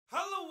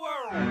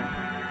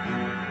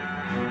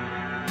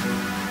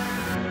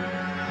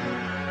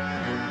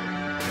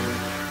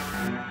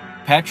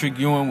Patrick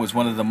Ewing was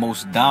one of the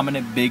most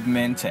dominant big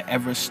men to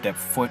ever step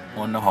foot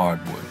on the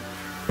hardwood.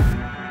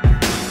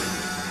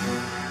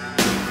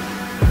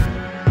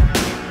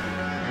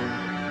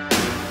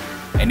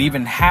 And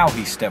even how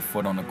he stepped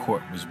foot on the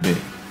court was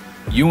big.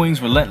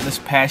 Ewing's relentless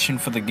passion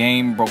for the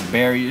game broke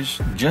barriers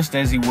just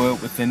as he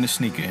would within the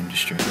sneaker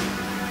industry.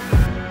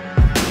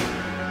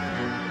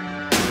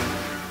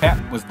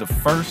 Pat was the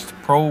first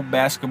pro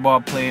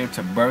basketball player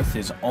to birth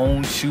his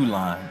own shoe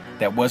line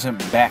that wasn't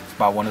backed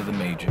by one of the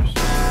majors.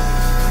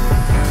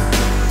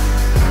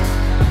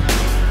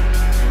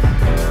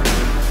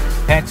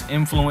 Pat's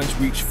influence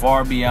reached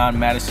far beyond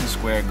Madison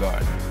Square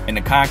Garden. In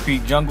the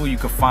concrete jungle, you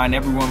could find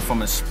everyone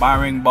from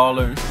aspiring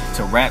ballers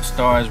to rap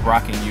stars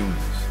rocking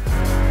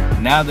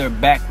Ewings. Now they're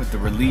back with the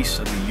release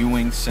of the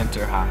Ewing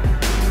Center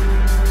High.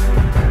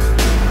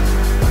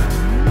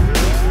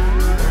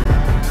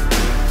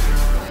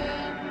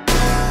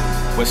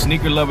 What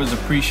sneaker lovers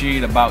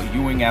appreciate about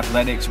Ewing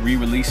Athletics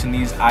re-releasing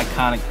these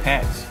iconic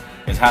Pats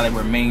is how they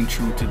remain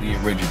true to the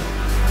original.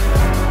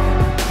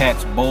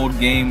 Pat's bold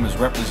game was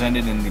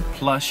represented in the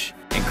plush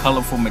and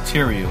colorful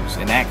materials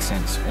and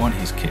accents on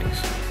his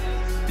kicks.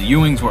 The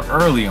Ewings were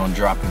early on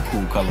dropping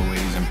cool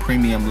colorways and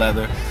premium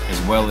leather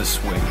as well as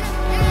suede.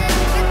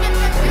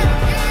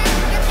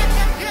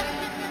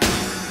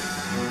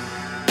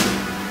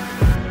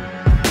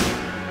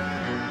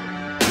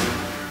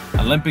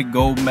 Olympic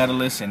gold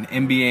medalist and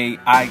NBA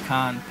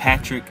icon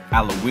Patrick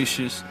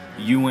Aloysius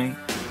Ewing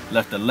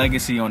left a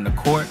legacy on the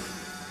court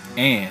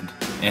and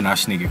in our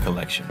sneaker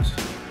collections.